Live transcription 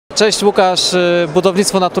Cześć, Łukasz,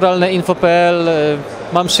 budownictwo naturalne info.pl.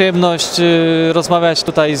 Mam przyjemność rozmawiać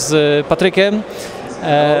tutaj z Patrykiem.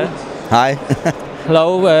 Hi.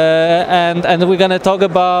 Hello, and we're gonna talk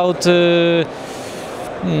about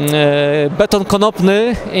Beton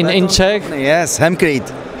Konopny in Czech. Yes,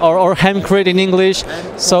 Hempcrete. Or Hempcrete in English.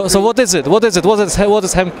 So what is it? What is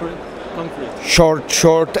Hempcrete?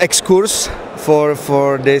 Short excurse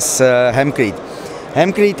for this Hempcrete.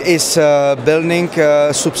 Hempcrete is building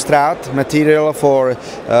substrate material for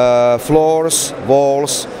floors,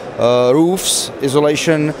 walls, roofs,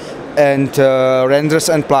 isolation, and renders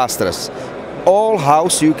and plasters. All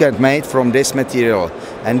house you can make from this material,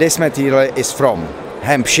 and this material is from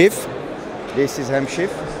hemp sheaf. This is hemp sheaf.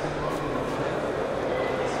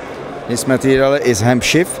 This material is hemp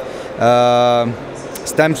sheaf.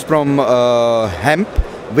 Stems from hemp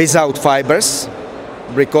without fibers,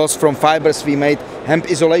 because from fibers we made hemp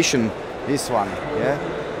isolation. This one, yeah,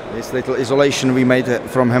 this little isolation we made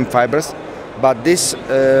from hemp fibers. But this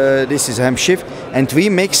is hemp sheaf, and we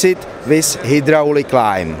mix it with hydraulic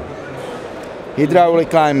lime.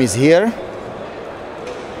 Hydraulic lime is here.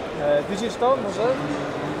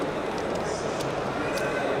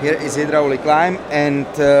 Here is hydraulic lime and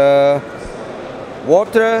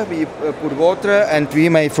water. We put water, and we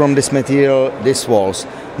made from this material these walls.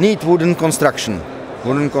 Need wooden construction.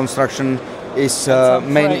 Wooden construction is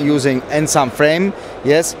mainly using and some frame.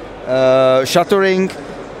 Yes, shuttering,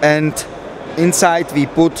 and inside we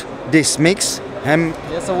put this mix.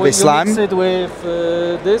 So with slime. Mix it with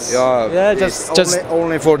this. Yeah, just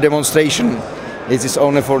only for demonstration. It is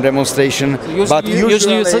only for demonstration. But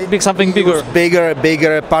usually you something bigger.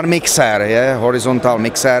 Bigger pan mixer, yeah, horizontal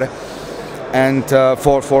mixer, and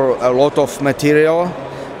for a lot of material.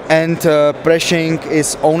 And pressing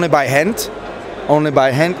is only by hand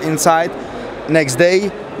inside. Next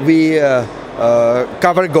day we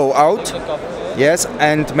cover go out. Yes,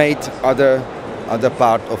 and made other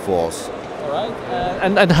part of walls.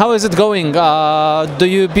 And how is it going? Do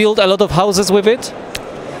you build a lot of houses with it?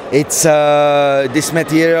 It's this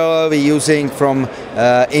material we're using from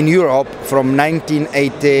in Europe from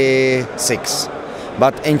 1986,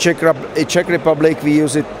 but in Czech Republic we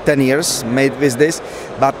use it 10 years made with this.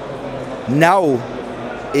 But now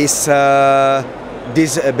is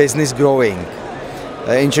this business growing?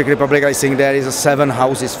 In Czech Republic, I think there is 7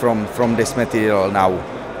 houses from this material now.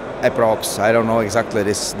 Approx. I don't know exactly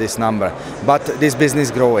this number, but this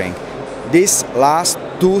business growing. This last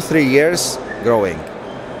 2-3 years growing.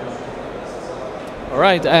 All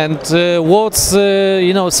right, and what's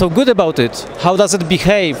so good about it? How does it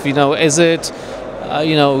behave? Is it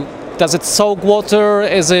does it soak water?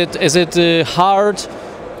 Is it hard?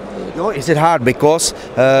 No, is it hard because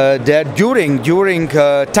during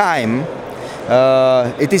time.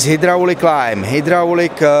 It is hydraulic lime.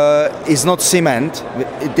 Hydraulic is not cement.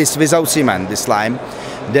 It is without cement, this lime.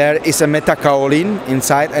 There is a metakaolin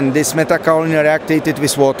inside, and this metakaolin reacted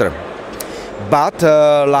with water. But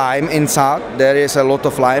lime inside, there is a lot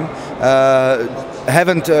of lime,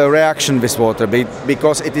 haven't a reaction with water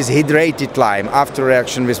because it is hydrated lime after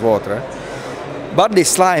reaction with water. But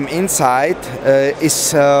this lime inside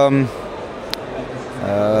is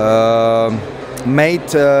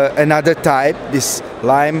made another type. This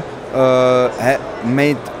lime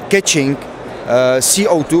made catching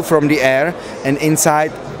CO2 from the air, and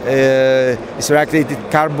inside is reacted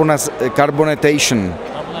carbonization.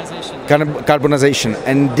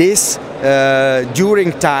 And this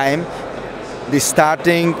during time, this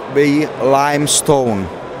starting by limestone.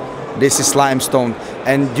 This is limestone,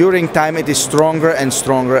 and during time it is stronger and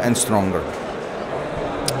stronger and stronger.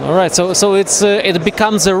 All right, so it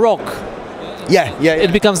becomes a rock. Yeah.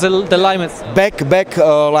 It becomes the lime. Back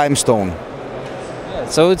limestone. Yeah,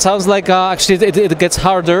 so it sounds like actually it gets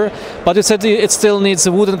harder, but you said it still needs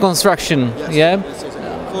a wooden construction. Yes, yeah.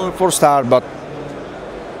 For start, but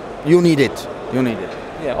you need it.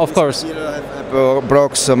 Yeah, of course.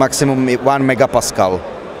 Approx maximum 1 megapascal.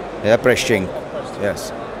 Yeah, pressing.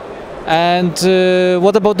 Yes. And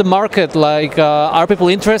what about the market? Like, are people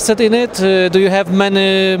interested in it? Do you have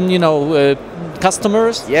many,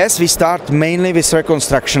 customers? Yes, we start mainly with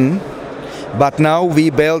reconstruction, but now we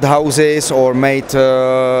build houses or made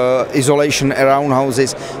isolation around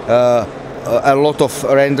houses. A lot of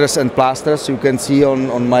renders and plasters. You can see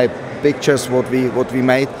on my pictures what we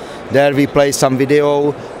made. There we play some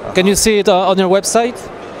video. Can you see it on your website?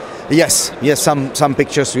 Yes. Some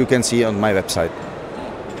pictures you can see on my website.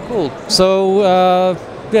 Cool. So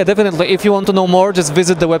Yeah, definitely. If you want to know more, just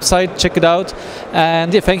visit the website, check it out.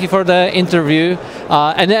 And yeah, thank you for the interview.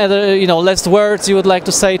 Any other, last words you would like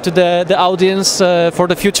to say to the audience for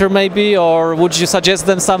the future, maybe, or would you suggest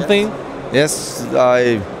them something? Yes,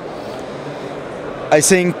 I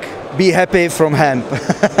think be happy from hemp.